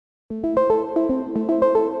The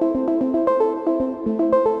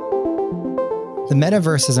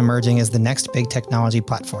metaverse is emerging as the next big technology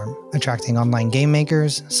platform, attracting online game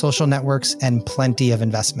makers, social networks, and plenty of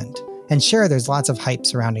investment. And sure, there's lots of hype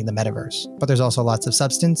surrounding the metaverse, but there's also lots of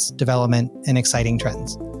substance, development, and exciting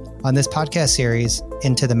trends. On this podcast series,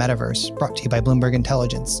 Into the Metaverse, brought to you by Bloomberg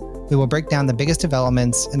Intelligence, we will break down the biggest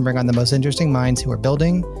developments and bring on the most interesting minds who are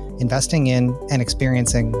building, investing in, and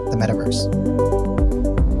experiencing the metaverse.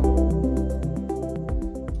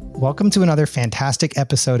 Welcome to another fantastic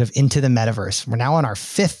episode of Into the Metaverse. We're now on our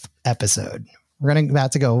 5th episode. We're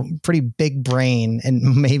about to go pretty big brain, and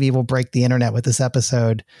maybe we'll break the internet with this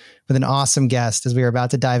episode with an awesome guest as we are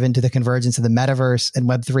about to dive into the convergence of the metaverse and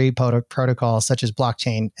Web3 protocols such as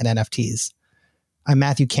blockchain and NFTs. I'm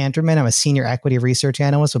Matthew Canterman. I'm a senior equity research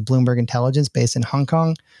analyst with Bloomberg Intelligence based in Hong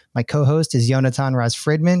Kong. My co-host is Yonatan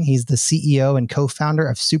Raz-Friedman. He's the CEO and co-founder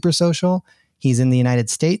of Super Social. He's in the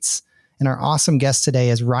United States. And our awesome guest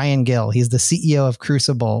today is Ryan Gill. He's the CEO of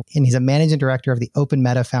Crucible, and he's a managing director of the Open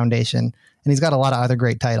Meta Foundation. And he's got a lot of other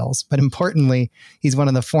great titles. But importantly, he's one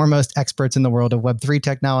of the foremost experts in the world of Web3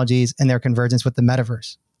 technologies and their convergence with the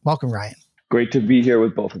metaverse. Welcome, Ryan. Great to be here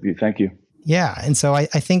with both of you. Thank you. Yeah. And so I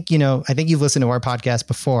think you've listened to our podcast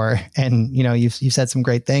before, and, you've said some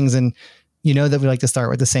great things, and you know that we like to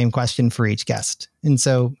start with the same question for each guest. And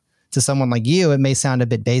so to someone like you, it may sound a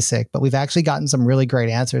bit basic, but we've actually gotten some really great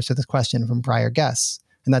answers to this question from prior guests.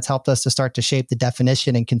 And that's helped us to start to shape the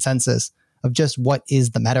definition and consensus of just what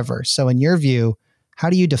is the metaverse. So in your view, how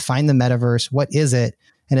do you define the metaverse? What is it?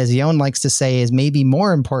 And as Yon likes to say, is maybe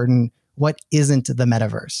more important, what isn't the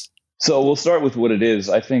metaverse? So we'll start with what it is.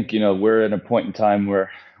 I think, we're at a point in time where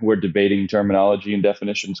we're debating terminology and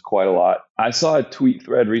definitions quite a lot. I saw a tweet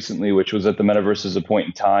thread recently, which was that the metaverse is a point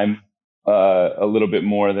in time, a little bit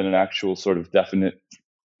more than an actual sort of definite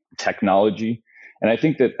technology. And I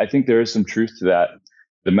think there is some truth to that.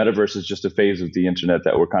 The metaverse is just a phase of the internet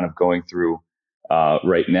that we're kind of going through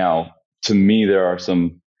right now. To me, there are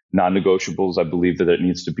some non-negotiables. I believe that it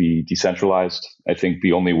needs to be decentralized. I think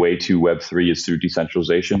the only way to Web3 is through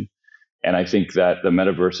decentralization. And I think that the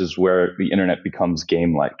metaverse is where the internet becomes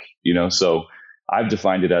game-like, So I've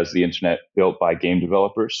defined it as the internet built by game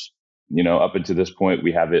developers. Up until this point,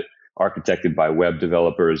 we have it architected by web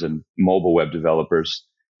developers and mobile web developers.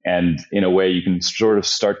 And in a way, you can sort of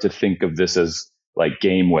start to think of this as like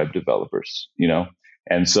game web developers,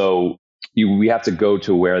 And so we have to go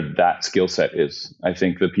to where that skill set is. I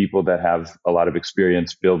think the people that have a lot of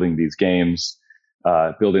experience building these games,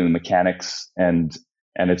 building the mechanics, and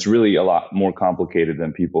it's really a lot more complicated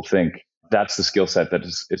than people think. That's the skill set that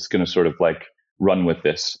it's going to sort of like run with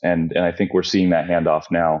this. And I think we're seeing that handoff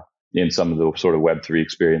now in some of the sort of Web3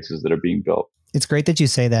 experiences that are being built. It's great that you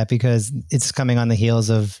say that, because it's coming on the heels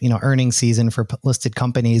of, earnings season for listed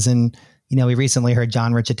companies. And, we recently heard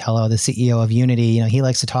John Riccitiello, the CEO of Unity, he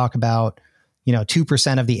likes to talk about,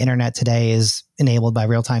 2% of the internet today is enabled by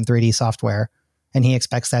real-time 3D software. And he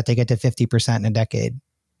expects that to get to 50% in a decade.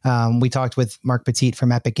 We talked with Mark Petit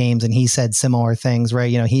from Epic Games, and he said similar things, right?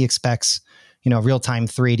 He expects, real-time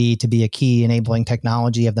 3D to be a key enabling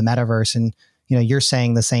technology of the metaverse. And, you're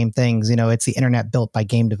saying the same things. It's the internet built by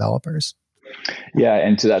game developers. Yeah.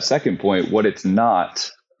 And to that second point, what it's not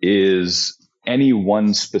is any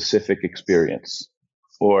one specific experience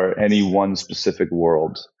or any one specific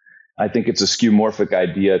world. I think it's a skeuomorphic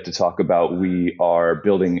idea to talk about we are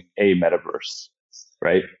building a metaverse,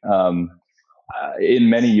 right? In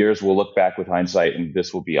many years, we'll look back with hindsight and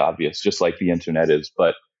this will be obvious, just like the internet is.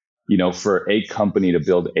 But, for a company to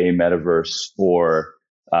build a metaverse or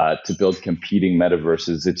to build competing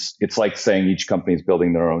metaverses, it's like saying each company is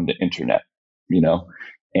building their own internet,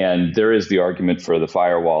 And there is the argument for the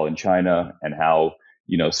firewall in China and how,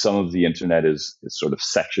 some of the internet is sort of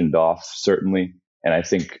sectioned off, certainly. And I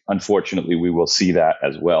think, unfortunately, we will see that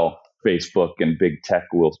as well. Facebook and big tech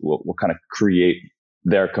will kind of create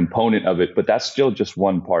their component of it, but that's still just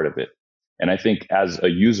one part of it. And I think as a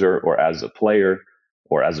user or as a player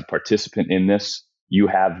or as a participant in this, you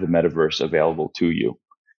have the metaverse available to you.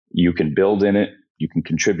 You can build in it, you can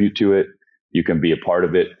contribute to it, you can be a part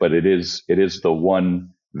of it, but it is the one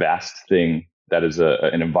vast thing that is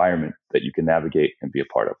an environment that you can navigate and be a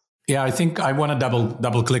part of. Yeah, I think I want to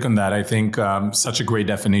double click on that. I think such a great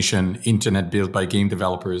definition, internet built by game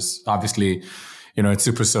developers. Obviously, at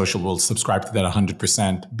Super Social, we'll subscribe to that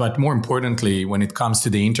 100%. But more importantly, when it comes to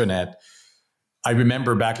the internet, I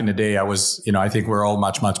remember back in the day, I was, I think we're all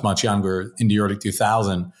much, much, much younger in the early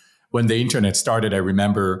 2000s. When the internet started, I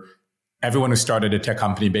remember everyone who started a tech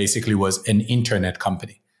company basically was an internet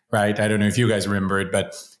company, right? I don't know if you guys remember it,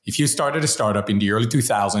 but if you started a startup in the early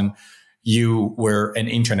 2000s, you were an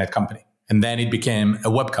internet company. And then it became a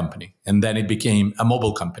web company. And then it became a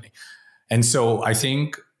mobile company. And so I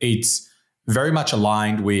think it's very much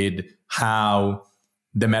aligned with how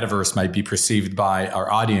the metaverse might be perceived by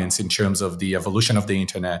our audience in terms of the evolution of the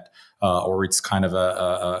internet, or it's kind of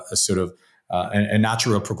a sort of a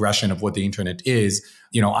natural progression of what the internet is.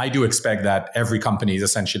 I do expect that every company is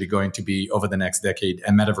essentially going to be, over the next decade,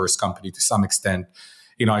 a metaverse company to some extent.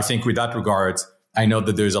 I think with that regards, I know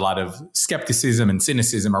that there's a lot of skepticism and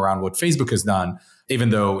cynicism around what Facebook has done, even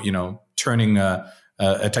though, turning a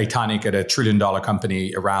Titanic at $1 trillion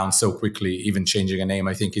company around so quickly, even changing a name,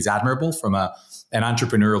 I think is admirable from an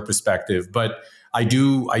entrepreneurial perspective. But I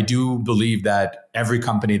do believe that every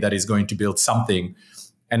company that is going to build something,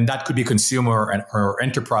 and that could be consumer or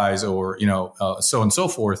enterprise or so on and so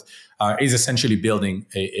forth, is essentially building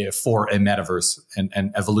for a metaverse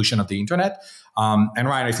and evolution of the internet. And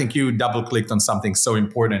Ryan, I think you double clicked on something so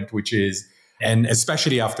important, which is, and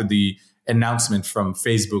especially after the announcement from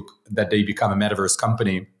Facebook that they become a metaverse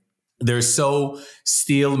company, there's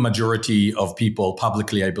still majority of people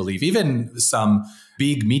publicly, I believe, even some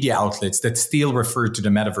big media outlets that still refer to the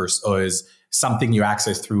metaverse as something you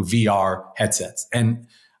access through VR headsets. And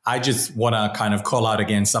I just want to kind of call out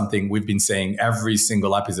again something we've been saying every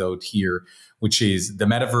single episode here, which is the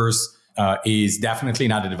metaverse is definitely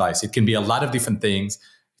not a device. It can be a lot of different things.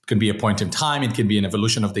 It can be a point in time. It can be an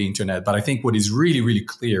evolution of the internet. But I think what is really, really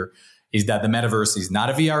clear is that the metaverse is not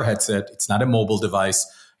a VR headset. It's not a mobile device.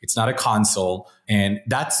 It's not a console. And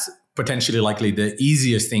that's potentially likely the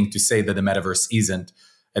easiest thing to say that the metaverse isn't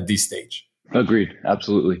at this stage. Agreed.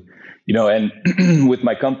 Absolutely. And with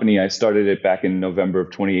my company, I started it back in November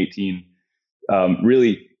of 2018,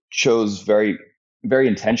 really chose very, very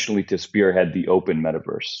intentionally to spearhead the open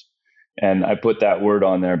metaverse. And I put that word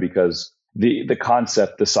on there because the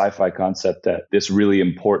concept, the sci-fi concept that this really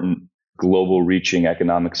important global reaching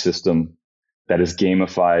economic system that is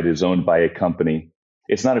gamified, is owned by a company,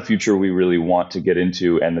 it's not a future we really want to get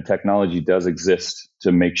into. And the technology does exist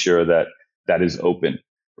to make sure that that is open,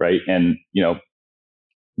 right? And,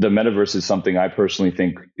 the metaverse is something I personally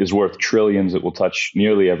think is worth trillions. It will touch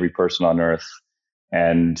nearly every person on Earth,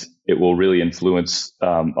 and it will really influence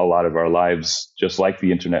a lot of our lives, just like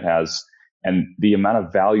the internet has. And the amount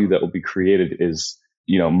of value that will be created is,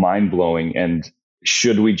 mind blowing. And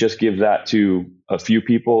should we just give that to a few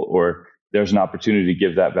people, or there's an opportunity to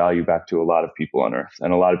give that value back to a lot of people on Earth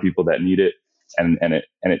and a lot of people that need it, and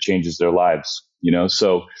it changes their lives,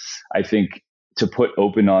 So I think to put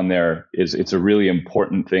open on there it's a really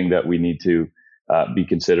important thing that we need to be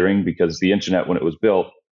considering, because the internet, when it was built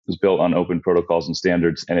on open protocols and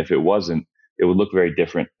standards. And if it wasn't, it would look very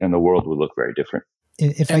different, and the world would look very different.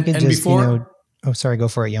 If I could just, oh, sorry, go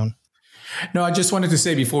for it, Yon. No, I just wanted to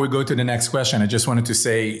say, before we go to the next question, I just wanted to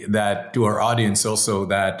say that to our audience also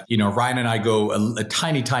that, Ryan and I go a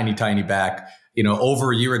tiny back.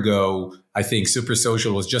 Over a year ago, I think Super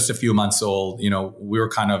Social was just a few months old. We were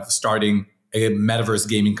kind of starting a metaverse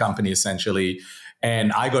gaming company, essentially.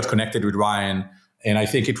 And I got connected with Ryan, and I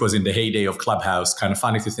think it was in the heyday of Clubhouse. Kind of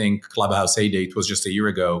funny to think Clubhouse heyday, it was just a year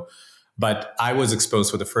ago. But I was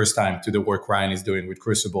exposed for the first time to the work Ryan is doing with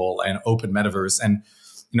Crucible and open metaverse. And,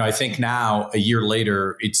 I think now, a year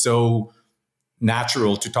later, it's so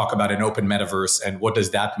natural to talk about an open metaverse and what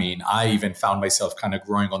does that mean. I even found myself kind of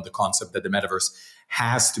growing on the concept that the metaverse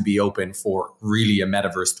has to be open for really a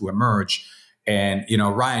metaverse to emerge. And,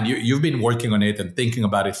 Ryan, you've been working on it and thinking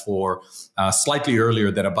about it for slightly earlier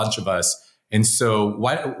than a bunch of us. And so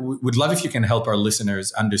we'd love if you can help our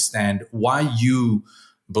listeners understand why you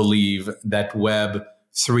believe that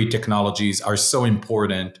Web3 technologies are so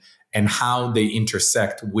important and how they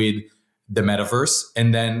intersect with the metaverse.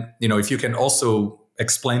 And then, if you can also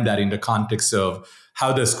explain that in the context of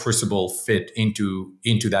how does Crucible fit into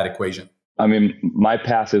that equation? I mean, my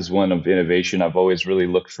path is one of innovation. I've always really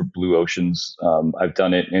looked for blue oceans. I've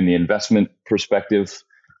done it in the investment perspective,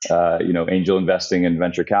 angel investing and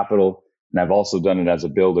venture capital. And I've also done it as a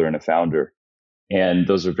builder and a founder. And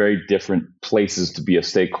those are very different places to be a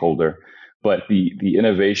stakeholder. But the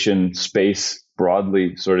innovation space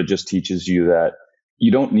broadly sort of just teaches you that you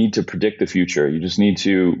don't need to predict the future. You just need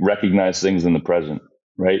to recognize things in the present,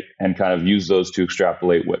 right? And kind of use those to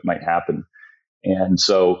extrapolate what might happen. And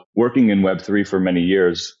so working in Web3 for many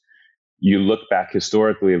years, you look back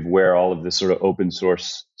historically of where all of this sort of open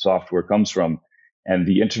source software comes from. And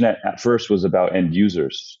the internet at first was about end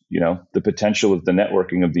users. The potential of the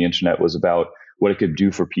networking of the internet was about what it could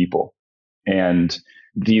do for people. And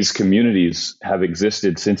these communities have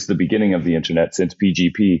existed since the beginning of the internet, since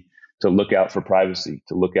PGP, to look out for privacy,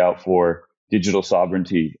 to look out for digital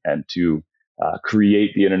sovereignty, and to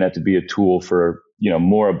create the internet to be a tool for,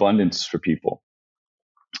 more abundance for people.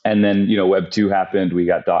 And then, Web 2 happened. We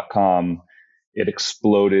got .com. It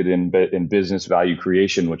exploded in business value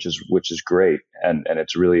creation, which is great, and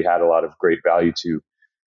it's really had a lot of great value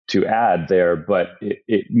to add there. But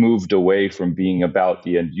it moved away from being about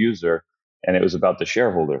the end user, and it was about the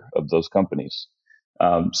shareholder of those companies.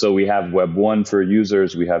 So we have Web 1 for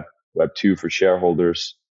users, we have Web 2 for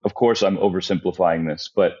shareholders. Of course, I'm oversimplifying this,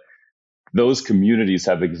 but those communities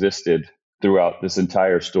have existed throughout this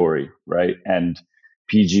entire story, right? And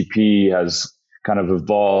PGP has kind of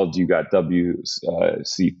evolved. You got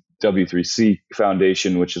W3C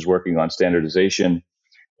Foundation, which is working on standardization.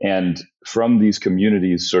 And from these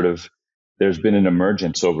communities, there's been an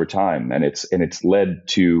emergence over time, and it's led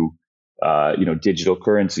to digital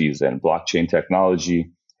currencies and blockchain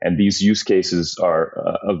technology. And these use cases are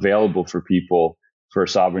available for people for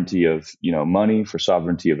sovereignty of money, for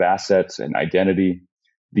sovereignty of assets and identity.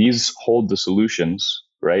 These hold the solutions,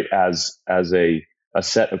 right, as a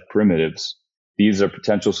set of primitives. These are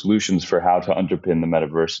potential solutions for how to underpin the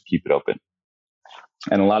metaverse and keep it open.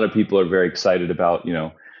 And a lot of people are very excited about,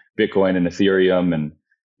 Bitcoin and Ethereum, and,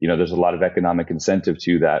 there's a lot of economic incentive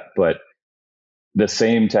to that. But the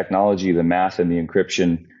same technology, the math and the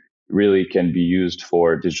encryption, really can be used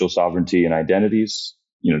for digital sovereignty and identities,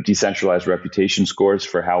 decentralized reputation scores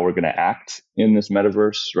for how we're going to act in this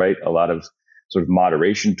metaverse, right? A lot of sort of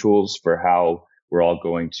moderation tools for how we're all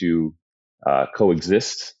going to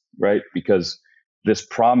coexist, right? Because this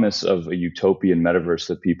promise of a utopian metaverse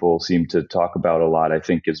that people seem to talk about a lot, I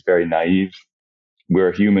think, is very naive.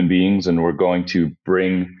 We're human beings, and we're going to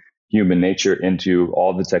bring human nature into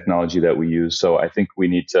all the technology that we use. So I think we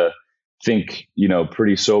need to think,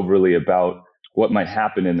 pretty soberly about what might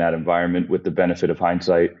happen in that environment with the benefit of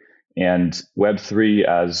hindsight. And Web3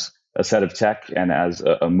 as a set of tech and as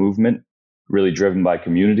a movement really driven by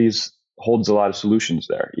communities holds a lot of solutions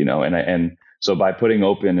there, and so by putting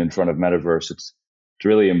open in front of metaverse, it's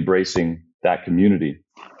really embracing that community.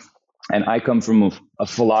 And I come from a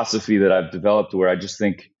philosophy that I've developed where I just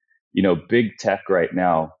think, big tech right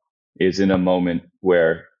now is in a moment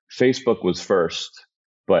where Facebook was first,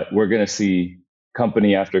 but we're going to see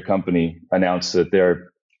company after company announce that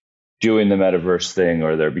they're doing the metaverse thing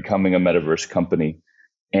or they're becoming a metaverse company.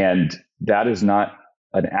 And that is not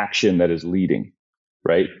an action that is leading,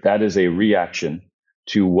 right? That is a reaction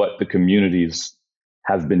to what the communities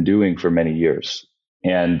have been doing for many years.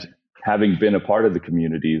 And having been a part of the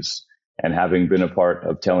communities and having been a part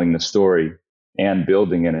of telling the story and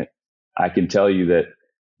building in it, I can tell you that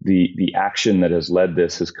the action that has led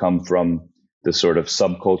this has come from the sort of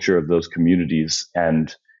subculture of those communities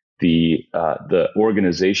and the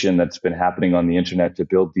organization that's been happening on the internet to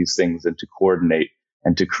build these things and to coordinate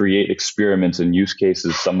and to create experiments and use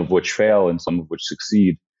cases, some of which fail and some of which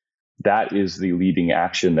succeed. That is the leading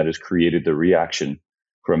action that has created the reaction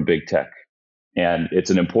from big tech. And it's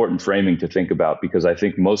an important framing to think about, because I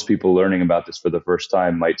think most people learning about this for the first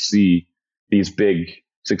time might see these big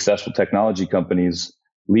successful technology companies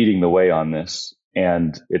leading the way on this.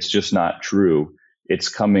 And it's just not true. It's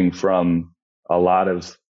coming from a lot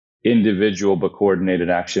of individual but coordinated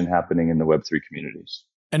action happening in the Web3 communities.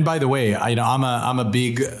 And by the way, I'm a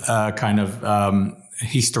big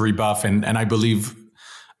history buff, and I believe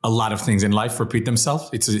a lot of things in life repeat themselves.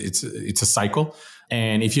 It's a cycle.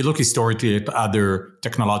 And if you look historically at other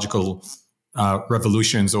technological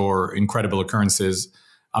revolutions or incredible occurrences,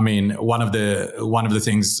 I mean, one of the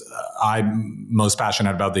things I'm most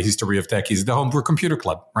passionate about the history of tech is the Homebrew Computer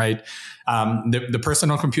Club, right? The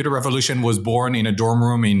personal computer revolution was born in a dorm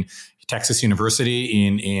room in Texas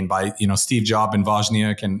University by Steve Jobs and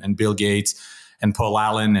Wozniak and Bill Gates and Paul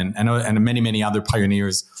Allen and many other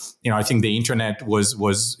pioneers. I think the internet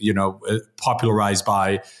was popularized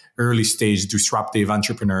by early stage disruptive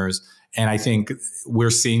entrepreneurs, and I think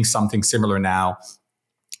we're seeing something similar now,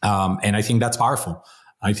 and I think that's powerful.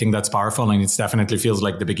 And it definitely feels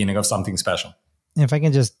like the beginning of something special. If I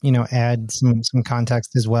can just, add some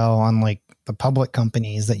context as well on like the public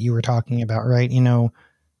companies that you were talking about, right?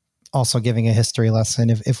 Also giving a history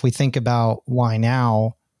lesson. If we think about why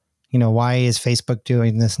now, why is Facebook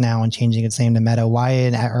doing this now and changing its name to Meta?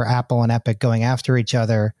 Why are Apple and Epic going after each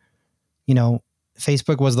other?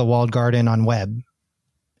 Facebook was the walled garden on web.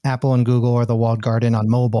 Apple and Google are the walled garden on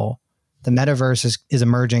mobile. The metaverse is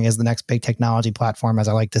emerging as the next big technology platform, as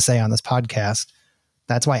I like to say on this podcast.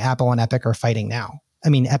 That's why Apple and Epic are fighting now. I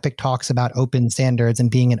mean, Epic talks about open standards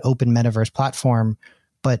and being an open metaverse platform,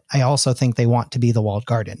 but I also think they want to be the walled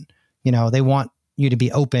garden. They want you to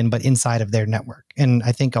be open, but inside of their network. And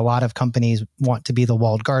I think a lot of companies want to be the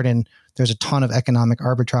walled garden. There's a ton of economic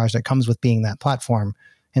arbitrage that comes with being that platform.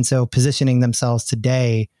 And so positioning themselves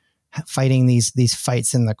today, fighting these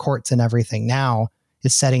fights in the courts and everything now,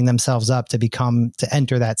 is setting themselves up to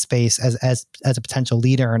enter that space as a potential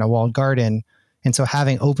leader in a walled garden. And so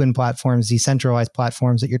having open platforms, decentralized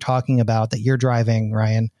platforms that you're talking about, that you're driving,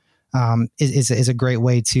 Ryan, is a great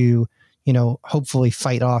way to, hopefully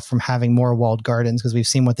fight off from having more walled gardens, because we've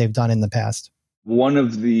seen what they've done in the past. One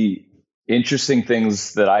of the interesting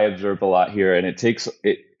things that I observe a lot here, and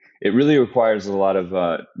it really requires a lot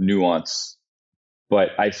of nuance, but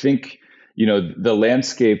I think, the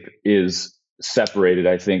landscape is separated.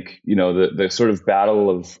 I think, the sort of battle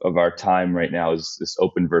of our time right now is this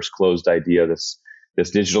open versus closed idea, this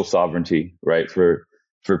digital sovereignty, right, for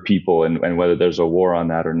people, and whether there's a war on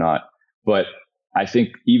that or not. But I think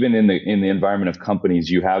even in the environment of companies,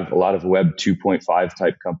 you have a lot of Web 2.5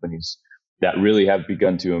 type companies that really have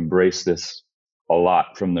begun to embrace this a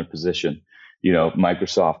lot from their position.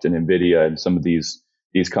 Microsoft and NVIDIA and some of these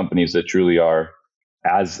companies that truly are,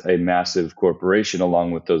 as a massive corporation,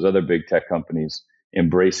 along with those other big tech companies,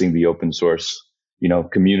 embracing the open source,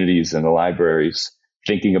 communities and the libraries,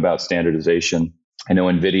 thinking about standardization. I know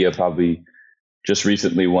NVIDIA probably just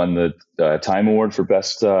recently won the Time Award for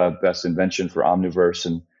best invention for Omniverse,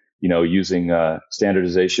 and using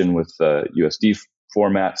standardization with USD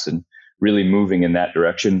formats and really moving in that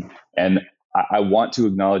direction. And I want to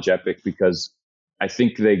acknowledge Epic because I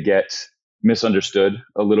think they get misunderstood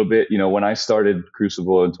a little bit. When I started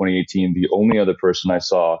Crucible in 2018, the only other person I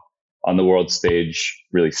saw on the world stage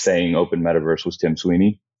really saying open metaverse was Tim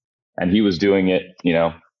Sweeney, and he was doing it,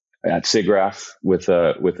 at SIGGRAPH with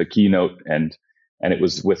a keynote, and it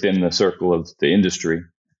was within the circle of the industry.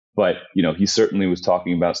 But he certainly was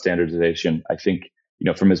talking about standardization. I think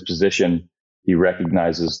from his position, he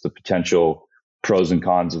recognizes the potential pros and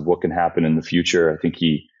cons of what can happen in the future. I think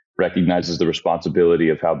he recognizes the responsibility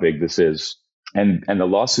of how big this is. And the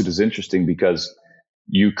lawsuit is interesting because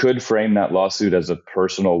you could frame that lawsuit as a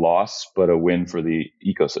personal loss, but a win for the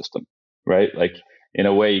ecosystem, right? Like, in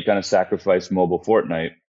a way, you kind of sacrifice mobile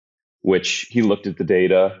Fortnite, which he looked at the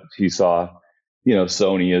data. He saw,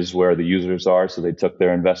 Sony is where the users are. So they took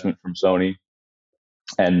their investment from Sony,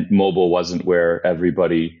 and mobile wasn't where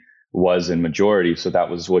everybody was in majority. So that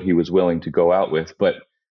was what he was willing to go out with. But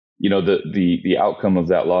the outcome of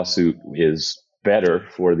that lawsuit is better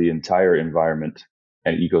for the entire environment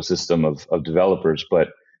and ecosystem of developers, but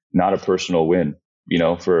not a personal win,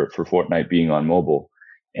 for Fortnite being on mobile.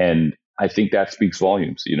 And I think that speaks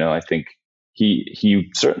volumes. I think he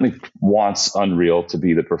certainly wants Unreal to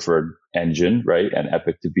be the preferred engine, right? And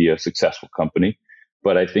Epic to be a successful company.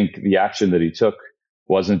 But I think the action that he took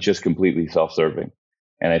wasn't just completely self-serving.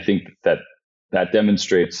 And I think that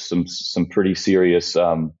demonstrates some pretty serious,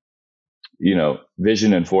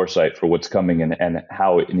 vision and foresight for what's coming, and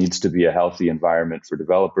how it needs to be a healthy environment for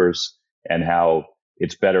developers, and how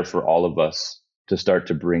it's better for all of us to start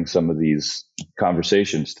to bring some of these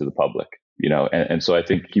conversations to the public, and so I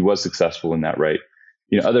think he was successful in that, right?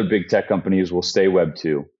 Other big tech companies will stay Web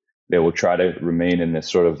 2. They will try to remain in this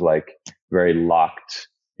sort of like very locked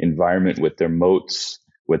environment with their moats,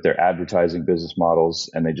 with their advertising business models,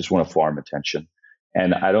 and they just want to farm attention.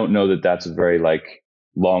 And I don't know that that's a very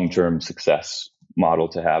long-term success model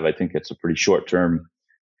to have. I think it's a pretty short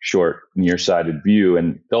nearsighted view,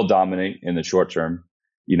 and they'll dominate in the short term,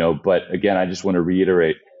 but again, I just want to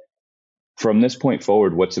reiterate, from this point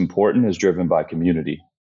forward, what's important is driven by community,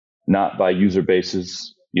 not by user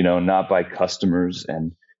bases, not by customers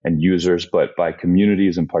and users, but by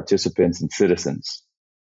communities and participants and citizens.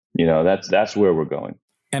 That's where we're going.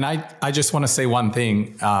 And I just want to say one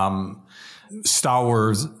thing. Star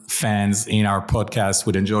Wars fans in our podcast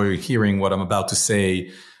would enjoy hearing what I'm about to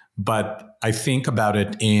say, but I think about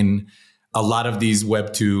it in a lot of these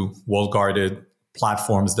Web 2 walled garden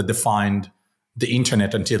platforms that defined the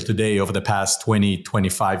internet until today over the past 20,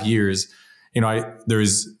 25 years.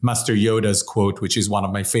 There's Master Yoda's quote, which is one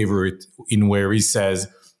of my favorite, in where he says,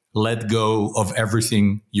 "Let go of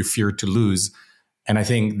everything you fear to lose." And I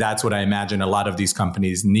think that's what I imagine a lot of these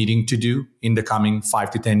companies needing to do in the coming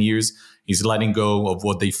 5 to 10 years, is letting go of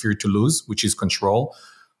what they fear to lose, which is control.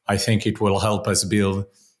 I think it will help us build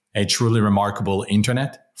a truly remarkable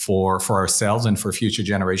internet for ourselves and for future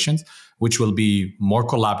generations, which will be more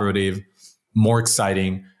collaborative, more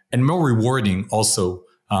exciting, and more rewarding also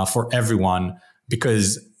for everyone,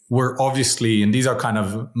 because we're obviously, and these are kind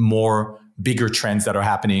of more bigger trends that are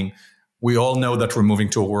happening. We all know that we're moving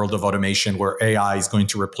to a world of automation where AI is going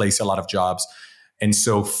to replace a lot of jobs. And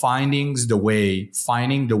so finding the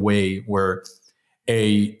way where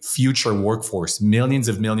a future workforce. Millions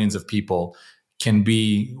of people can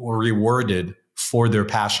be rewarded for their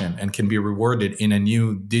passion and can be rewarded in a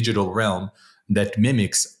new digital realm that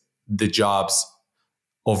mimics the jobs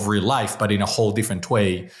of real life, but in a whole different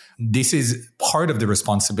way. This is part of the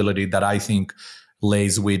responsibility that I think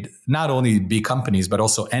lays with not only big companies, but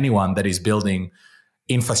also anyone that is building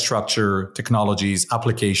infrastructure, technologies,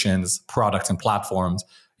 applications, products, and platforms,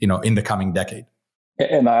 in the coming decade.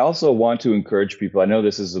 And I also want to encourage people. I know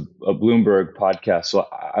this is a Bloomberg podcast, so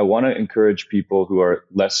I want to encourage people who are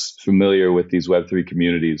less familiar with these Web3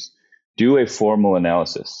 communities, do a formal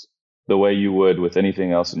analysis the way you would with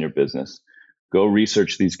anything else in your business. Go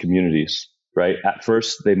research these communities, right? At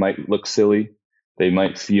first, they might look silly. They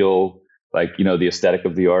might feel like, the aesthetic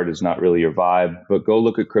of the art is not really your vibe, but go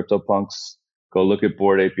look at CryptoPunks, go look at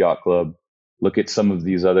Bored Ape Yacht Club, look at some of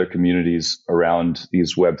these other communities around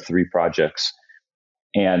these Web3 projects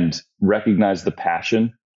and recognize the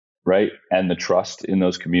passion, right? And the trust in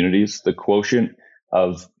those communities, the quotient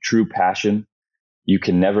of true passion. You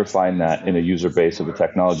can never find that in a user base of a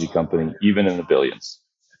technology company, even in the billions.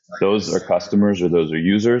 Those are customers or those are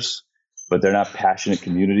users, but they're not passionate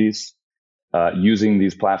communities. Using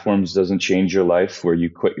these platforms doesn't change your life where you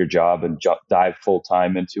quit your job and dive full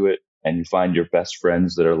time into it and you find your best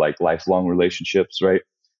friends that are like lifelong relationships, right?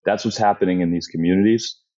 That's what's happening in these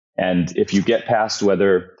communities. And if you get past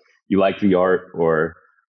whether you like the art or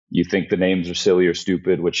you think the names are silly or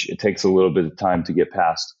stupid, which it takes a little bit of time to get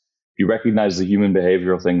past, if you recognize the human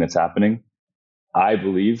behavioral thing that's happening, I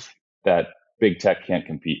believe that big tech can't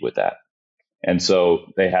compete with that. And so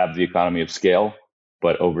they have the economy of scale,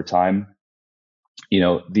 but over time,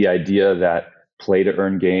 the idea that play to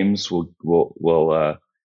earn games will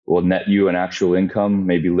net you an actual income,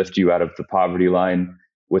 maybe lift you out of the poverty line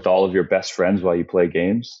with all of your best friends while you play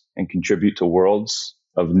games and contribute to worlds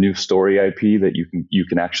of new story IP that you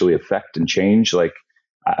can actually affect and change. Like,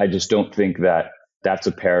 I just don't think that that's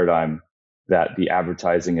a paradigm that the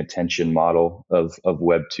advertising attention model of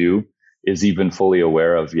Web 2 is even fully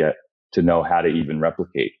aware of yet to know how to even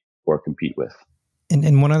replicate or compete with.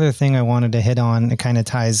 And one other thing I wanted to hit on, it kind of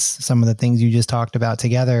ties some of the things you just talked about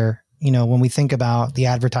together. When we think about the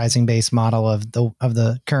advertising based model of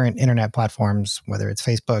the current internet platforms, whether it's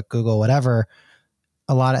Facebook, Google, whatever,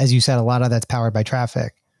 as you said, a lot of that's powered by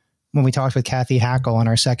traffic. When we talked with Kathy Hackle on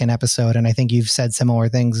our second episode, and I think you've said similar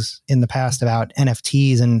things in the past about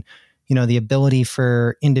NFTs and, the ability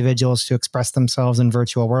for individuals to express themselves in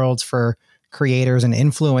virtual worlds, for creators and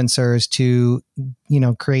influencers to,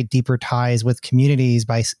 create deeper ties with communities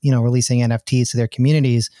by, releasing NFTs to their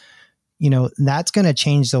communities, that's going to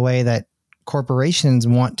change the way that corporations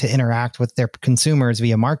want to interact with their consumers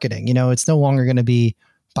via marketing. It's no longer going to be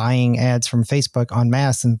buying ads from Facebook en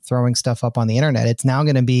masse and throwing stuff up on the internet. It's now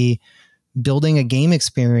going to be building a game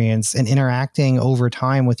experience and interacting over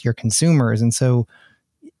time with your consumers. And so,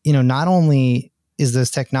 not only is this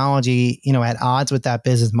technology, at odds with that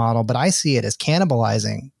business model, but I see it as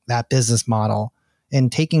cannibalizing that business model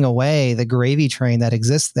and taking away the gravy train that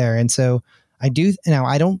exists there. And so I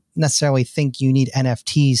don't necessarily think you need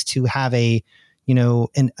NFTs to have a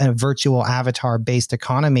virtual avatar based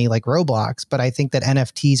economy like Roblox, but I think that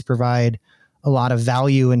NFTs provide a lot of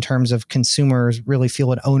value in terms of consumers really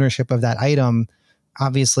feel an ownership of that item.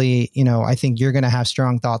 Obviously, I think you're going to have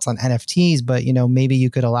strong thoughts on NFTs, but, maybe you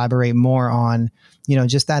could elaborate more on,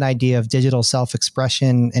 just that idea of digital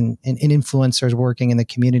self-expression and influencers working in the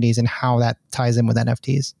communities and how that ties in with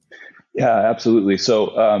NFTs. Yeah, absolutely.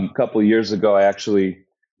 So a couple of years ago, I actually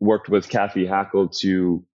worked with Kathy Hackle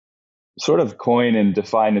to sort of coin and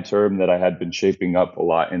define a term that I had been shaping up a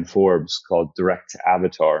lot in Forbes called direct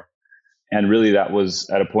avatar. And really that was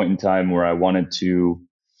at a point in time where I wanted to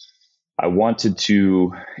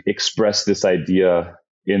express this idea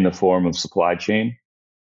in the form of supply chain.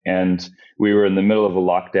 And we were in the middle of a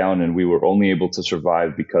lockdown and we were only able to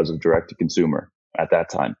survive because of direct to consumer at that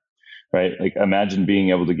time, right? Like, imagine being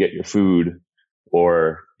able to get your food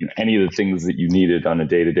or any of the things that you needed on a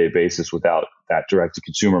day-to-day basis without that direct to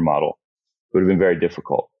consumer model. It would have been very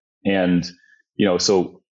difficult. And,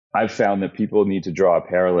 so I've found that people need to draw a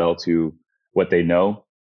parallel to what they know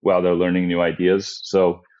while they're learning new ideas.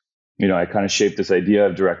 So, I kind of shaped this idea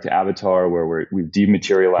of direct to avatar where we've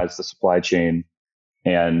dematerialized the supply chain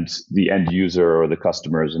and the end user or the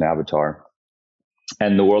customer is an avatar.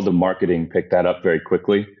 And the world of marketing picked that up very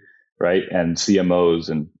quickly, right? And CMOs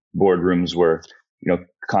and boardrooms were,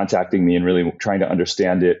 contacting me and really trying to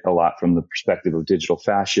understand it a lot from the perspective of digital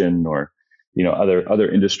fashion or,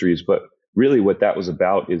 other industries. But really what that was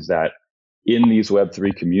about is that in these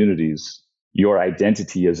Web3 communities, your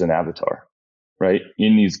identity is an avatar, right?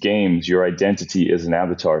 In these games, your identity is an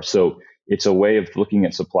avatar. So it's a way of looking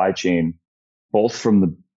at supply chain, both from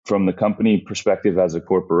the company perspective as a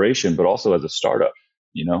corporation, but also as a startup.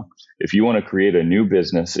 If you want to create a new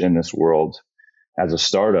business in this world as a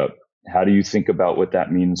startup, how do you think about what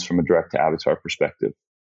that means from a direct to avatar perspective?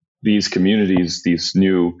 These communities, these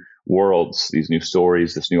new worlds, these new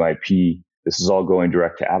stories, this new IP, this is all going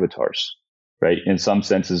direct to avatars, right? In some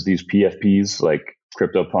senses, these PFPs like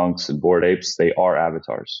CryptoPunks and Bored Apes, they are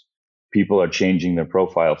avatars. People are changing their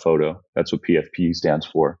profile photo. That's what PFP stands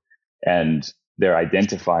for. And they're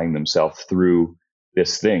identifying themselves through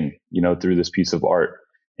this thing, through this piece of art.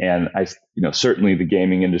 And certainly the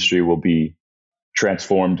gaming industry will be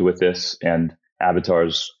transformed with this, and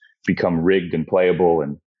avatars become rigged and playable,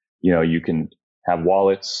 and you can have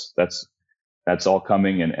wallets. That's all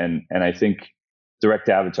coming. And I think direct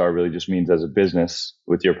avatar really just means, as a business,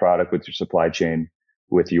 with your product, with your supply chain,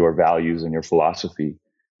 with your values and your philosophy,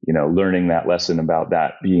 learning that lesson about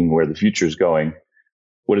that being where the future is going.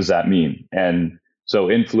 What does that mean? And so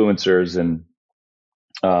influencers and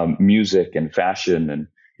music and fashion, and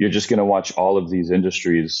you're just going to watch all of these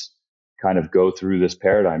industries kind of go through this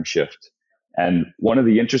paradigm shift. And one of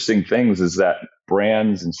the interesting things is that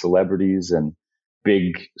brands and celebrities and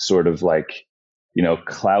big sort of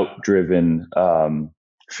clout driven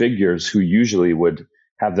figures who usually would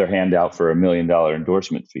have their hand out for $1 million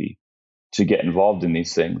endorsement fee to get involved in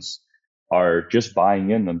these things are just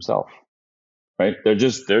buying in themselves, right? They're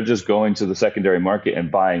just going to the secondary market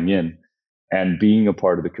and buying in and being a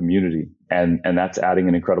part of the community. And that's adding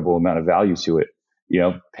an incredible amount of value to it.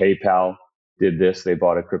 PayPal did this. They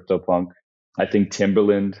bought a CryptoPunk. I think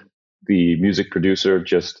Timbaland, the music producer,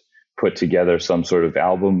 just put together some sort of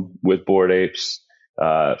album with Bored Apes.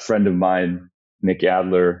 A friend of mine, Nick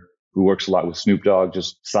Adler, who works a lot with Snoop Dogg,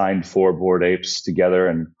 just signed 4 Bored Apes together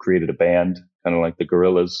and created a band, kind of like the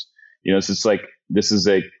Gorillaz. It's just like, this is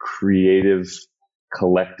a creative,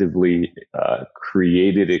 collectively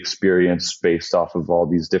created experience based off of all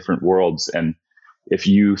these different worlds. And if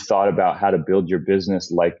you thought about how to build your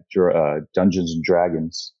business like Dungeons and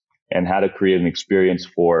Dragons, and how to create an experience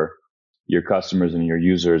for your customers and your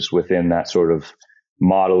users within that sort of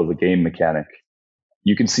model of a game mechanic,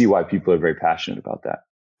 you can see why people are very passionate about that.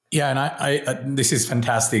 Yeah, and I this is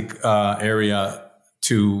fantastic area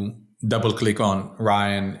to double click on,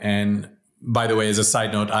 Ryan. And by the way, as a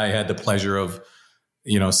side note, I had the pleasure of,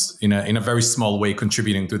 in a very small way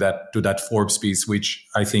contributing to that Forbes piece, which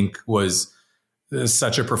I think was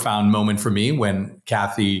such a profound moment for me when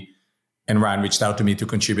Kathy and Ryan reached out to me to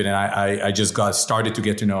contribute. And I just started to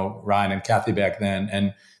get to know Ryan and Kathy back then.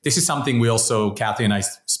 And this is something Kathy and I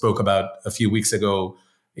spoke about a few weeks ago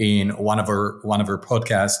in one of her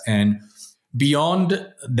podcasts. And beyond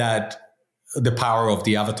that, the power of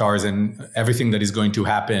the avatars and everything that is going to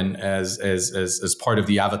happen as part of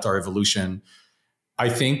the avatar evolution, I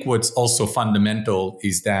think what's also fundamental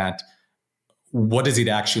is that, what does it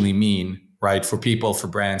actually mean, right? For people, for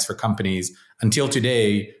brands, for companies. Until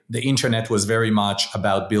today, the internet was very much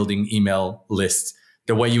about building email lists.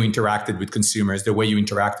 The way you interacted with consumers, the way you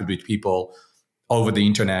interacted with people over the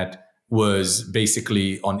internet was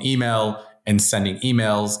basically on email and sending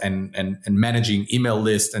emails and managing email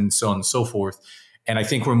lists and so on and so forth. And I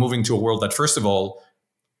think we're moving to a world that, first of all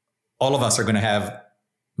of us are going to have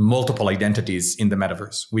multiple identities in the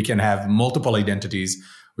metaverse. We can have multiple identities.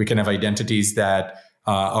 We can have identities that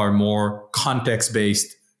are more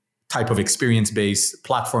context-based, type of experience-based,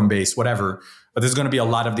 platform-based, whatever. But there's going to be a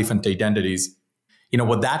lot of different identities.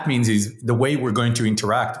 What that means is the way we're going to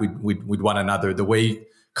interact with one another, the way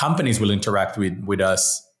companies will interact with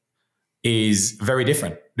us is very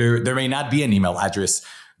different. There may not be an email address.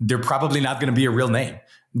 They're probably not going to be a real name.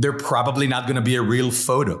 They're probably not going to be a real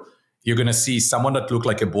photo. You're going to see someone that looked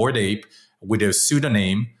like a Bored Ape with a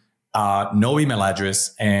pseudonym, no email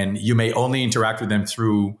address, and you may only interact with them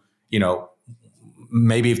through,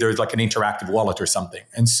 maybe if there's like an interactive wallet or something.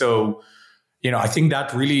 And so, I think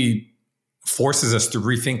that really forces us to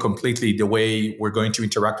rethink completely the way we're going to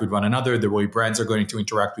interact with one another, the way brands are going to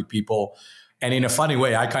interact with people. And in a funny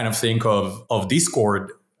way, I kind of think of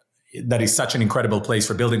Discord, that is such an incredible place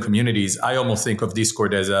for building communities. I almost think of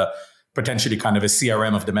Discord as a potentially kind of a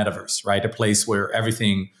CRM of the metaverse, right? A place where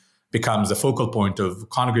everything becomes a focal point of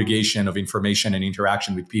congregation of information and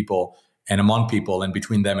interaction with people and among people and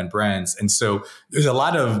between them and brands. And so there's a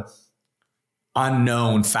lot of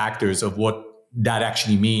unknown factors of what that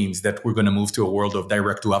actually means, that we're going to move to a world of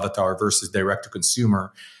direct to avatar versus direct to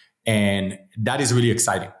consumer. And that is really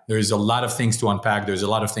exciting. There's a lot of things to unpack. There's a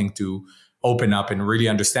lot of things to open up and really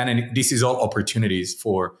understand. And this is all opportunities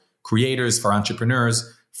for creators, for entrepreneurs,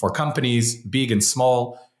 for companies, big and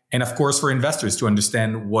small, and of course for investors to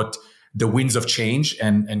understand what the winds of change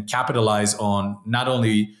and capitalize on not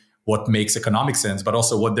only what makes economic sense, but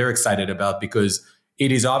also what they're excited about, because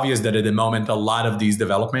it is obvious that at the moment, a lot of these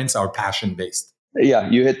developments are passion-based. Yeah,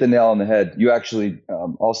 you hit the nail on the head. You actually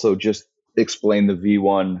also just explained the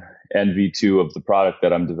V1 and V2 of the product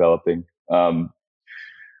that I'm developing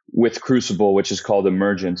with Crucible, which is called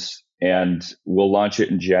Emergence. And we'll launch it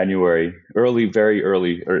in January, very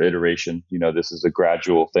early iteration. This is a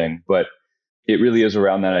gradual thing, but it really is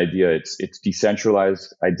around that idea. It's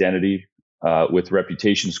decentralized identity with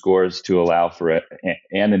reputation scores to allow for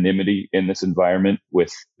anonymity in this environment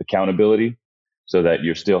with accountability, so that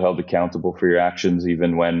you're still held accountable for your actions,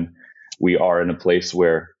 even when we are in a place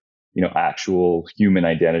where, actual human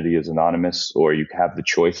identity is anonymous, or you have the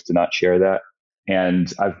choice to not share that.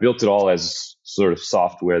 And I've built it all as sort of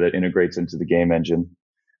software that integrates into the game engine.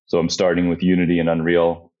 So I'm starting with Unity and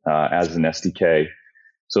Unreal as an SDK.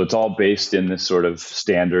 So it's all based in this sort of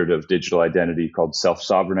standard of digital identity called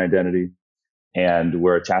self-sovereign identity. And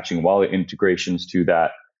we're attaching wallet integrations to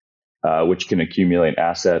that, which can accumulate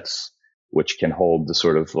assets, which can hold the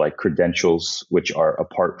sort of like credentials, which are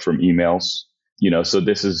apart from emails. So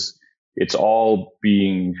it's all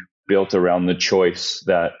being built around the choice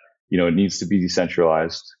that, it needs to be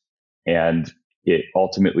decentralized, and it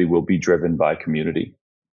ultimately will be driven by community.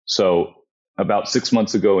 So about 6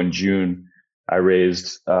 months ago in June, I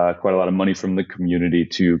raised quite a lot of money from the community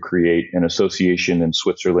to create an association in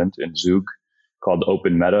Switzerland, in Zug, called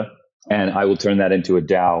Open Meta. And I will turn that into a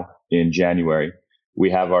DAO in January. We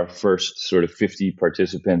have our first sort of 50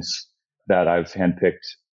 participants that I've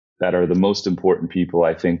handpicked that are the most important people,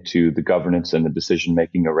 I think, to the governance and the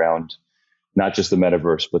decision-making around not just the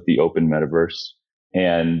metaverse, but the open metaverse.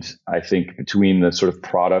 And I think between the sort of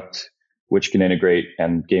product, which can integrate,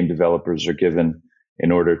 and game developers are given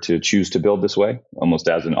in order to choose to build this way, almost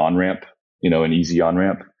as an on-ramp, an easy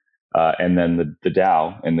on-ramp. And then the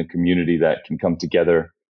DAO and the community that can come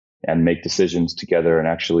together and make decisions together and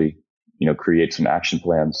actually, create some action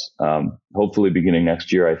plans. Hopefully beginning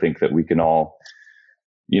next year, I think that we can all,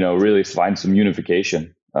 really find some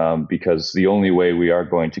unification, because the only way we are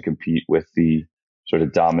going to compete with the sort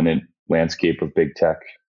of dominant landscape of big tech,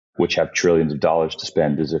 which have trillions of dollars to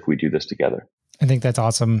spend, is if we do this together. I think that's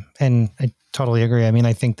awesome. And I totally agree. I mean,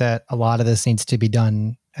 I think that a lot of this needs to be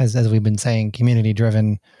done, as we've been saying, community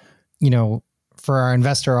driven, for our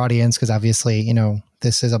investor audience, because obviously,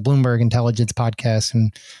 this is a Bloomberg Intelligence podcast,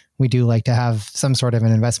 and we do like to have some sort of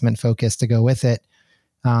an investment focus to go with it.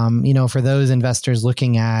 For those investors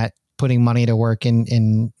looking at putting money to work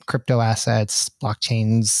in crypto assets,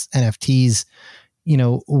 blockchains, NFTs,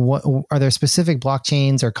 what are there specific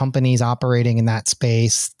blockchains or companies operating in that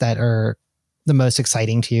space that are the most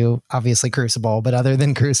exciting to you? Obviously Crucible, but other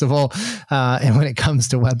than Crucible, and when it comes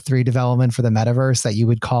to Web3 development for the metaverse, that you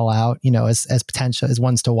would call out, as potential, as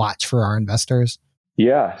ones to watch for our investors?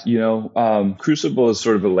 Yeah, Crucible is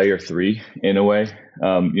sort of a layer 3 in a way.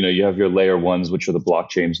 You have your layer 1s, which are the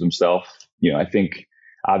blockchains themselves. I think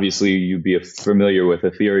obviously you'd be familiar with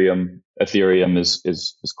Ethereum. Ethereum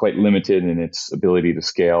is quite limited in its ability to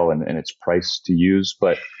scale and its price to use,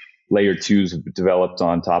 but layer 2s have developed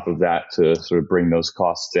on top of that to sort of bring those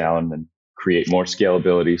costs down and create more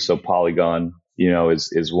scalability. So Polygon,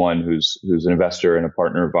 is one who's an investor and a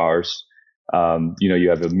partner of ours. You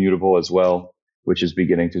have Immutable as well, which is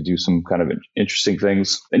beginning to do some kind of interesting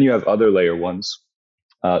things. Then you have other layer 1s.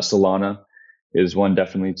 Solana is one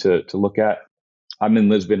definitely to look at. I'm in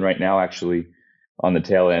Lisbon right now, actually, on the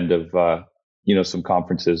tail end of, some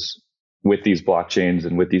conferences with these blockchains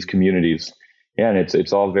and with these communities. And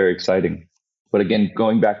it's all very exciting. But again,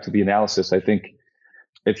 going back to the analysis, I think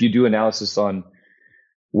if you do analysis on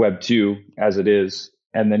Web 2 as it is,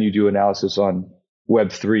 and then you do analysis on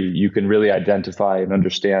Web 3, you can really identify and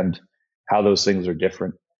understand how those things are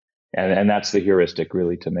different. And that's the heuristic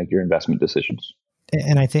really to make your investment decisions.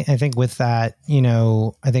 And I think with that,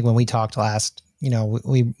 I think when we talked last,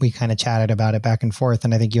 we kind of chatted about it back and forth.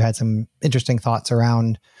 And I think you had some interesting thoughts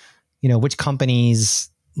around, which companies,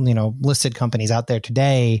 listed companies out there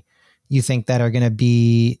today, you think that are going to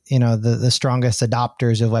be, the strongest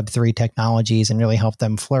adopters of Web3 technologies and really help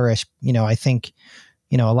them flourish. I think,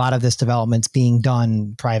 a lot of this development's being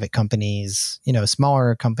done private companies,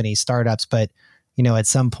 smaller companies, startups, but at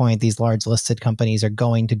some point these large listed companies are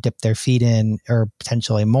going to dip their feet in, or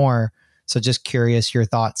potentially more. So just curious your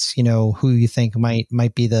thoughts, who you think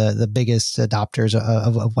might be the biggest adopters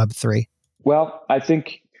of Web3. Well, I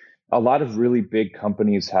think a lot of really big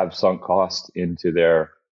companies have sunk cost into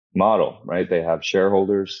their model, right? They have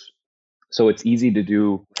shareholders. So it's easy to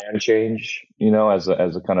do brand change, as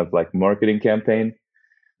a kind of like marketing campaign,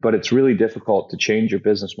 but it's really difficult to change your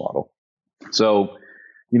business model. So,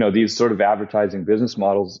 these sort of advertising business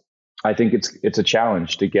models, I think it's a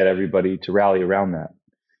challenge to get everybody to rally around that.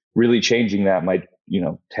 Really changing that might,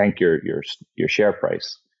 tank your share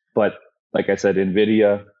price. But like I said,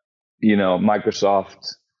 NVIDIA,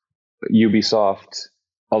 Microsoft, Ubisoft,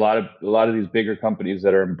 a lot of these bigger companies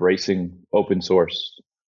that are embracing open source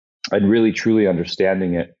and really truly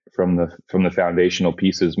understanding it from the foundational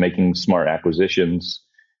pieces, making smart acquisitions,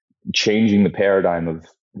 changing the paradigm of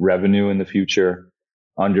revenue in the future,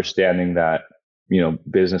 understanding that,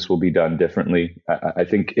 business will be done differently. I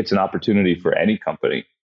think it's an opportunity for any company,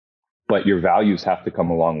 but your values have to come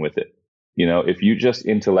along with it. If you just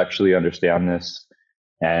intellectually understand this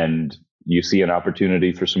and you see an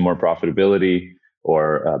opportunity for some more profitability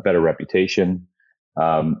or a better reputation,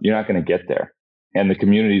 you're not going to get there. And the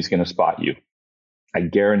community is going to spot you. I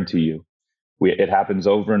guarantee you. It happens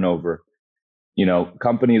over and over.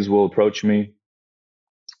 Companies will approach me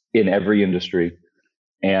in every industry,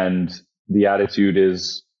 and the attitude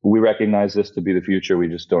is, we recognize this to be the future. We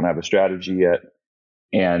just don't have a strategy yet.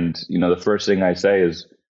 And, the first thing I say is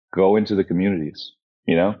go into the communities,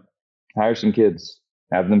 hire some kids,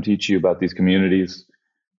 have them teach you about these communities,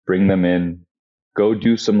 bring them in, go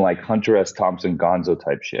do some like Hunter S. Thompson Gonzo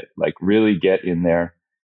type shit, like really get in there,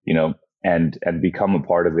 and become a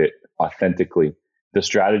part of it authentically. The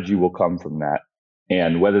strategy will come from that.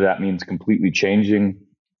 And whether that means completely changing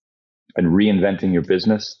and reinventing your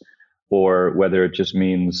business, or whether it just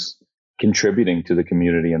means contributing to the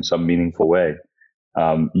community in some meaningful way,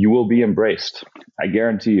 you will be embraced. I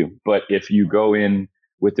guarantee you. But if you go in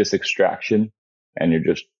with this extraction and you're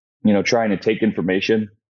just, trying to take information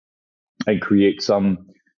and create some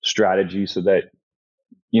strategy so that,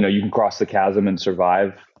 you can cross the chasm and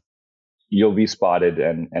survive, you'll be spotted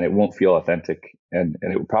and it won't feel authentic and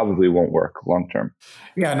it probably won't work long term.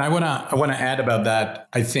 Yeah. And I want to add about that.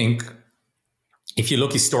 I think if you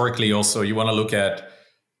look historically also, you want to look at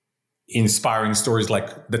inspiring stories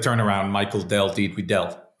like the turnaround Michael Dell did with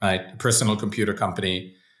Dell, right? A personal computer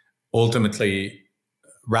company, ultimately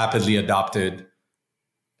rapidly adopted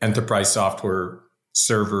enterprise software,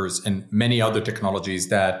 servers, and many other technologies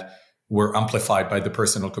that were amplified by the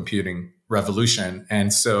personal computing revolution.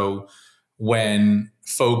 And so when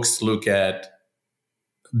folks look at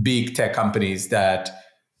big tech companies that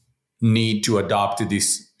need to adopt to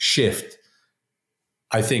this shift,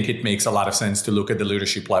 I think it makes a lot of sense to look at the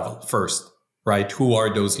leadership level first, right? Who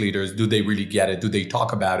are those leaders? Do they really get it? Do they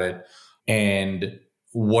talk about it? And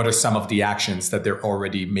what are some of the actions that they're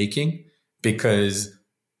already making? Because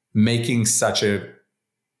making such a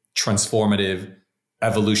transformative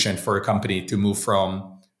evolution for a company to move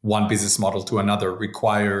from one business model to another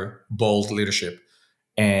require bold leadership.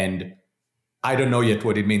 And I don't know yet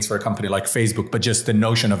what it means for a company like Facebook, but just the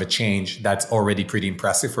notion of a change, that's already pretty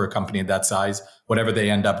impressive for a company that size. Whatever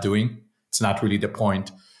they end up doing, it's not really the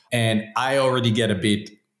point. And I already get a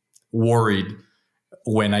bit worried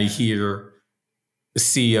when I hear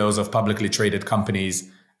CEOs of publicly traded companies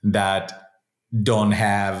that don't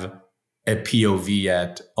have a POV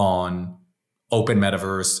yet on open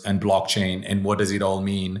metaverse and blockchain and what does it all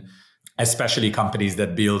mean, especially companies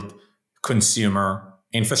that build consumer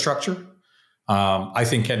infrastructure. I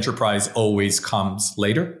think enterprise always comes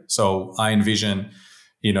later. So I envision,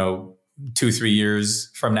 2-3 years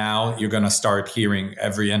from now, you're going to start hearing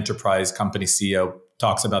every enterprise company CEO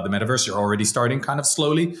talks about the metaverse. You're already starting kind of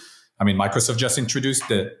slowly. I mean, Microsoft just introduced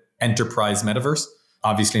the enterprise metaverse.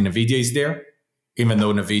 Obviously, NVIDIA is there, even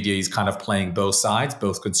though NVIDIA is kind of playing both sides,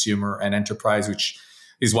 both consumer and enterprise, which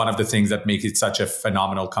is one of the things that makes it such a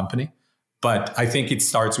phenomenal company. But I think it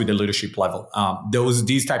starts with the leadership level.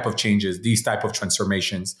 These type of changes, these type of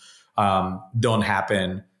transformations don't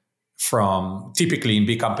happen typically in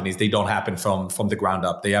big companies, they don't happen from the ground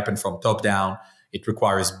up. They happen from top down. It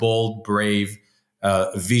requires bold, brave,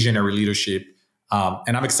 visionary leadership.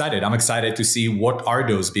 And I'm excited. I'm excited to see what are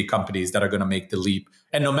those big companies that are going to make the leap.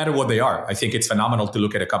 And no matter what they are, I think it's phenomenal to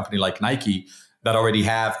look at a company like Nike that already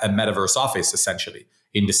have a metaverse office, essentially,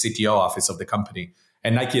 in the CTO office of the company.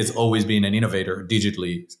 And Nike has always been an innovator,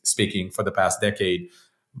 digitally speaking, for the past decade.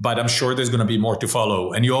 But I'm sure there's going to be more to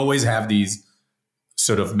follow. And you always have these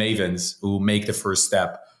sort of mavens who make the first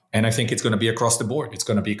step. And I think it's going to be across the board. It's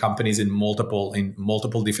going to be companies in multiple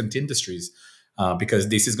different industries because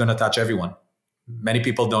this is going to touch everyone. Many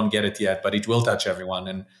people don't get it yet, but it will touch everyone.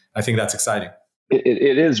 And I think that's exciting.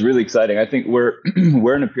 It is really exciting. I think we're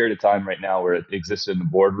in a period of time right now where it exists in the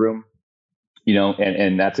boardroom,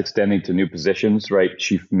 and that's extending to new positions, right?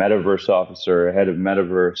 Chief Metaverse Officer, Head of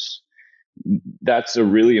Metaverse, that's a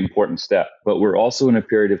really important step. But we're also in a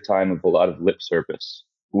period of time of a lot of lip service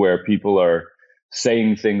where people are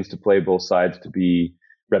saying things to play both sides to be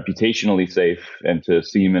reputationally safe and to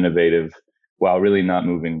seem innovative while really not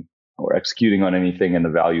moving or executing on anything, and the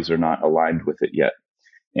values are not aligned with it yet.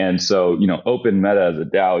 And so, Open Meta as a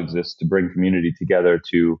DAO exists to bring community together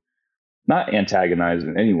to not antagonize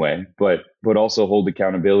in any way, but also hold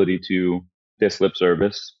accountability to this lip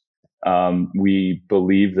service. We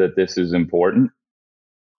believe that this is important,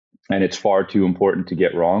 and it's far too important to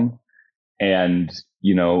get wrong. And,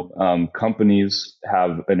 companies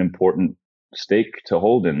have an important stake to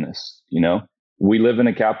hold in this. We live in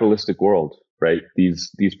a capitalistic world, right?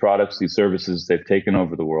 These products, these services, they've taken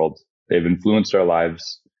over the world. They've influenced our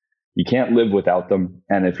lives. You can't live without them.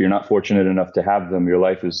 And if you're not fortunate enough to have them, your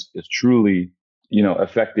life is truly,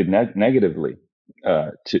 affected negatively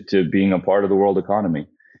to being a part of the world economy.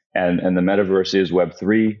 And the metaverse is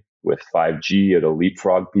Web3 with 5G. It'll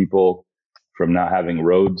leapfrog people from not having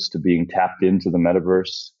roads to being tapped into the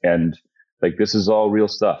metaverse. And this is all real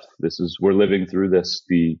stuff. We're living through this.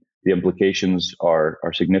 The implications are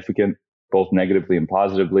significant, both negatively and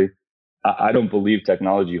positively. I don't believe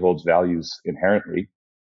technology holds values inherently.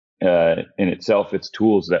 In itself, it's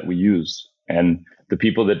tools that we use, and the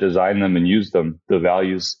people that design them and use them, the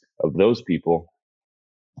values of those people,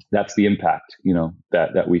 that's the impact,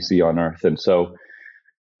 that we see on Earth. And so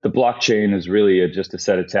the blockchain is really just a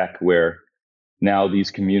set of tech where now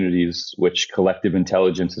these communities, which collective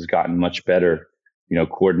intelligence has gotten much better,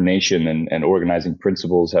 coordination and organizing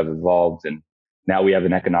principles have evolved. And now we have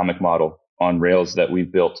an economic model on rails that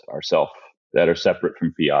we've built ourselves that are separate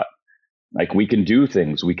from fiat. We can do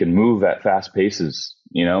things, we can move at fast paces,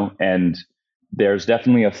 and there's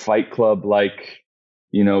definitely a Fight Club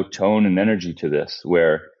tone and energy to this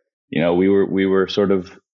where, we were sort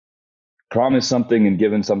of promised something and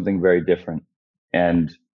given something very different.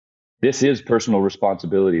 And this is personal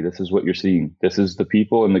responsibility. This is what you're seeing. This is the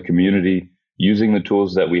people in the community using the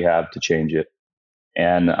tools that we have to change it.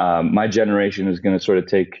 And my generation is going to sort of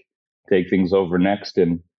take things over next.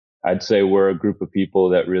 And I'd say we're a group of people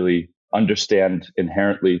that really understand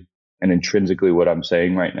inherently and intrinsically what I'm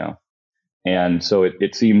saying right now. And so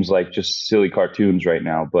it seems like just silly cartoons right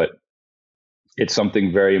now, but it's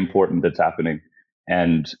something very important that's happening.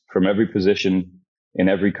 And from every position in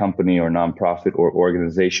every company or nonprofit or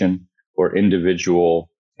organization or individual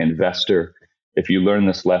investor, if you learn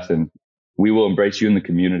this lesson, we will embrace you in the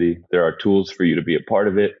community. There are tools for you to be a part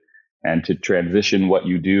of it and to transition what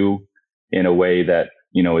you do in a way that,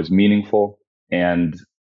 is meaningful. And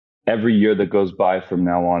every year that goes by from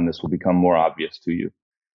now on, this will become more obvious to you.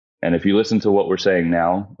 And if you listen to what we're saying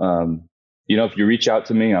now, if you reach out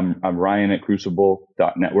to me, I'm Ryan at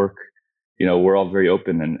crucible.network. We're all very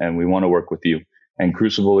open and we want to work with you. And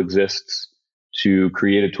Crucible exists to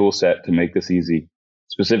create a tool set to make this easy,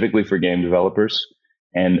 specifically for game developers.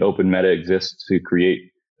 And Open Meta exists to create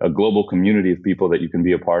a global community of people that you can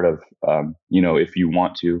be a part of, if you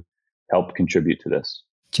want to help contribute to this.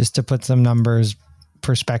 Just to put some numbers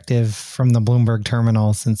perspective from the Bloomberg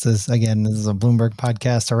terminal, since this is a Bloomberg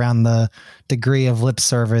podcast, around the degree of lip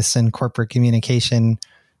service and corporate communication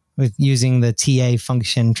with using the TA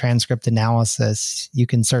function transcript analysis. You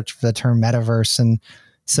can search for the term metaverse. And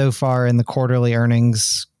so far in the quarterly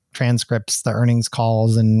earnings transcripts, the earnings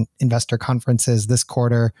calls and investor conferences this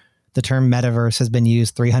quarter, the term metaverse has been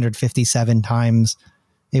used 357 times.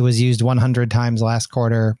 It was used 100 times last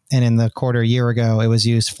quarter. And in the quarter a year ago, it was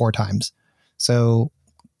used 4 times. So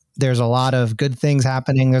there's a lot of good things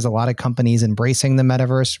happening. There's a lot of companies embracing the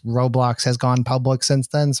metaverse. Roblox has gone public since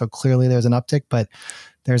then. So clearly there's an uptick, but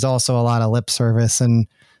there's also a lot of lip service. And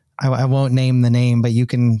I won't name the name, but you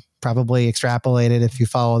can probably extrapolate it if you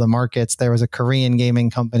follow the markets. There was a Korean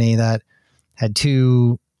gaming company that had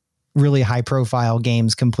 2 really high profile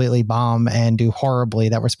games completely bomb and do horribly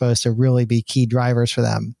that were supposed to really be key drivers for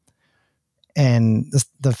them. And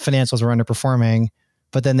the financials were underperforming.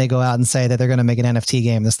 But then they go out and say that they're going to make an NFT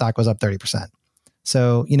game. The stock was up 30%.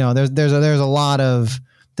 So, there is a lot of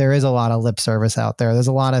lip service out there. There's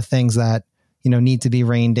a lot of things that, need to be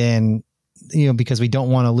reined in, because we don't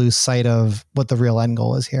want to lose sight of what the real end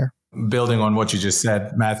goal is here. Building on what you just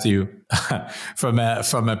said, Matthew, from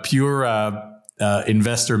a pure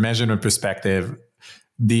investor measurement perspective,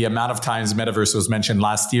 the amount of times metaverse was mentioned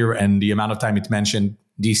last year and the amount of time it mentioned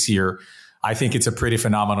this year, I think it's a pretty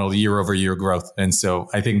phenomenal year-over-year growth. And so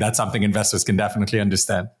I think that's something investors can definitely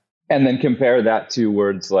understand. And then compare that to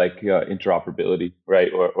words like interoperability, right?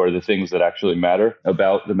 Or the things that actually matter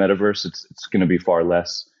about the metaverse. It's going to be far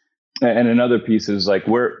less. And another piece is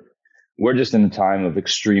we're just in a time of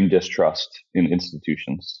extreme distrust in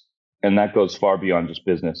institutions. And that goes far beyond just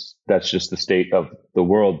business. That's just the state of the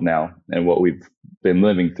world now and what we've been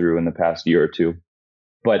living through in the past year or two.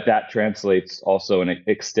 But that translates also and it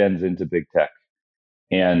extends into big tech.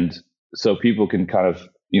 And so people can kind of,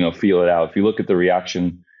 feel it out. If you look at the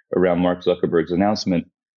reaction around Mark Zuckerberg's announcement,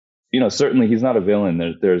 certainly he's not a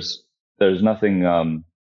villain. There's nothing,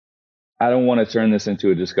 I don't want to turn this into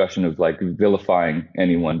a discussion of like vilifying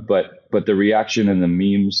anyone, but the reaction and the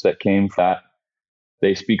memes that came from that,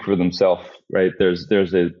 they speak for themselves, right?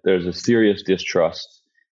 There's a serious distrust,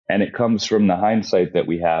 and it comes from the hindsight that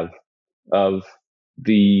we have of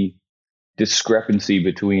the discrepancy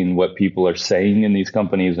between what people are saying in these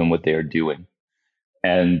companies and what they are doing,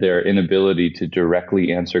 and their inability to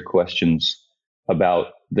directly answer questions about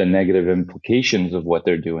the negative implications of what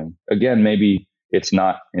they're doing. Again, maybe it's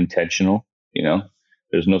not intentional,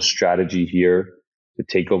 there's no strategy here to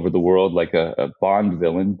take over the world like a Bond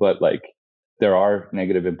villain, but like there are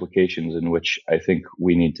negative implications in which I think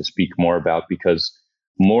we need to speak more about, because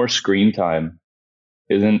more screen time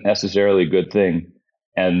isn't necessarily a good thing.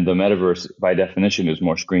 And the metaverse, by definition, is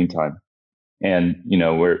more screen time. And,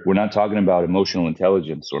 we're not talking about emotional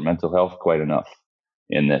intelligence or mental health quite enough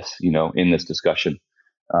in this, in this discussion.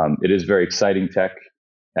 It is very exciting tech.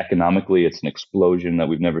 Economically, it's an explosion that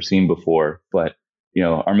we've never seen before. But,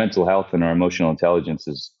 our mental health and our emotional intelligence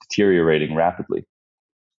is deteriorating rapidly,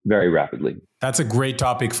 very rapidly. That's a great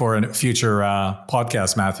topic for a future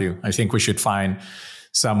podcast, Matthew. I think we should find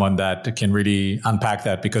someone that can really unpack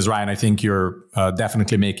that, because Ryan, I think you're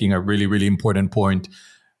definitely making a really, really important point.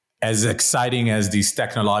 As exciting as these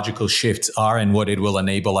technological shifts are and what it will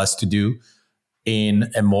enable us to do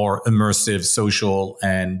in a more immersive, social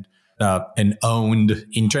and an owned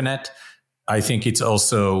internet, I think it's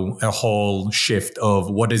also a whole shift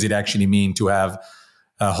of what does it actually mean to have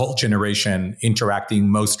a whole generation interacting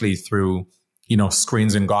mostly through,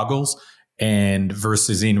 screens and goggles, and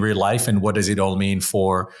versus in real life. And what does it all mean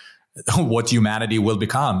for what humanity will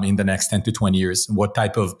become in the next 10 to 20 years? What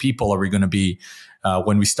type of people are we going to be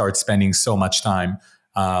when we start spending so much time?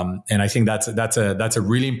 And I think that's a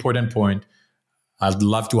really important point. I'd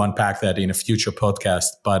love to unpack that in a future podcast,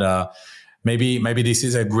 but maybe this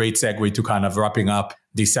is a great segue to kind of wrapping up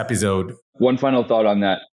this episode. One final thought on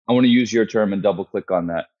that. I want to use your term and double click on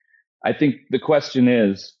that. I think the question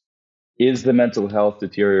is the mental health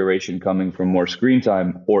deterioration coming from more screen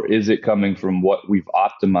time, or is it coming from what we've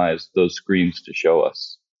optimized those screens to show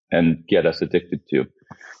us and get us addicted to,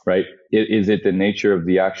 right? Is it the nature of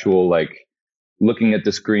the actual, like, looking at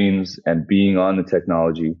the screens and being on the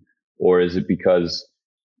technology, or is it because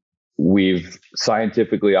we've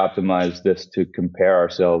scientifically optimized this to compare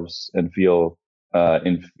ourselves and feel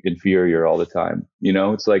inferior all the time?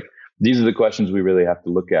 It's like, these are the questions we really have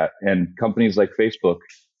to look at. And companies like Facebook,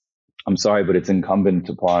 I'm sorry, but it's incumbent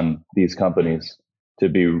upon these companies to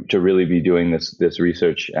really be doing this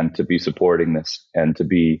research and to be supporting this and to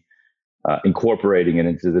be incorporating it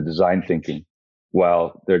into the design thinking,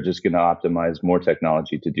 while they're just going to optimize more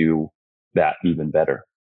technology to do that even better,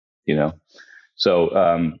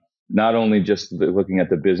 So not only just looking at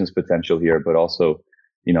the business potential here, but also,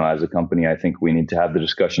 as a company, I think we need to have the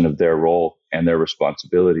discussion of their role and their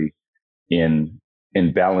responsibility in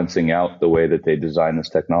balancing out the way that they design this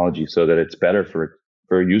technology so that it's better for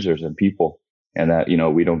users and people, and that,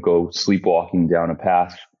 we don't go sleepwalking down a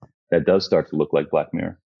path that does start to look like Black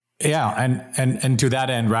Mirror. Yeah. And to that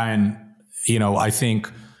end, Ryan, I think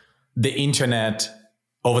the internet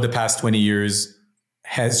over the past 20 years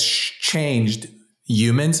has changed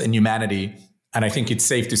humans and humanity. And I think it's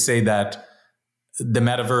safe to say that the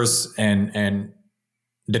metaverse and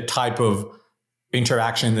the type of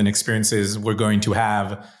interactions and experiences we're going to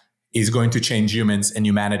have is going to change humans and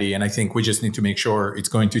humanity. And I think we just need to make sure it's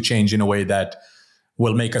going to change in a way that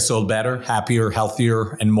will make us all better, happier,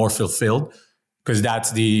 healthier, and more fulfilled, because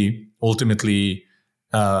that's ultimately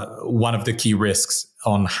one of the key risks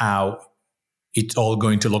on how it's all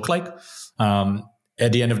going to look like.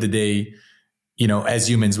 At the end of the day, as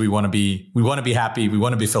humans, we want to be happy, we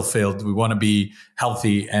want to be fulfilled, we want to be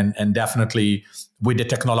healthy, and definitely with the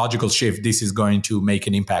technological shift, this is going to make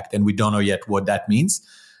an impact, and we don't know yet what that means.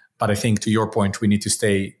 But I think, to your point, we need to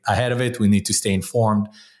stay ahead of it. We need to stay informed,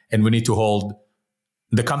 and we need to hold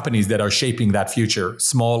the companies that are shaping that future,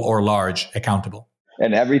 small or large, accountable.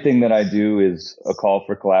 And everything that I do is a call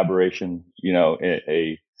for collaboration,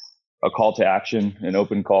 a call to action, an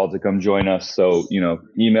open call to come join us. So,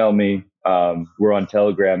 email me. We're on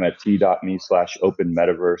Telegram at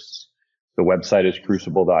t.me/openmetaverse. The website is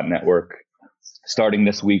crucible.network. Starting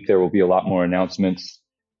this week, there will be a lot more announcements,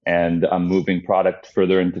 and I'm moving product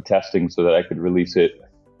further into testing so that I could release it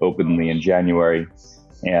openly in January.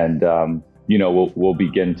 And, we'll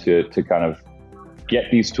begin to kind of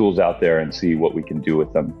get these tools out there and see what we can do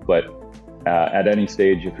with them. But at any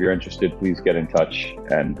stage, if you're interested, please get in touch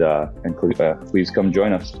and please come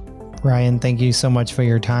join us. Ryan, thank you so much for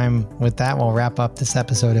your time. With that, we'll wrap up this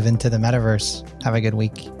episode of Into the Metaverse. Have a good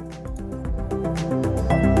week.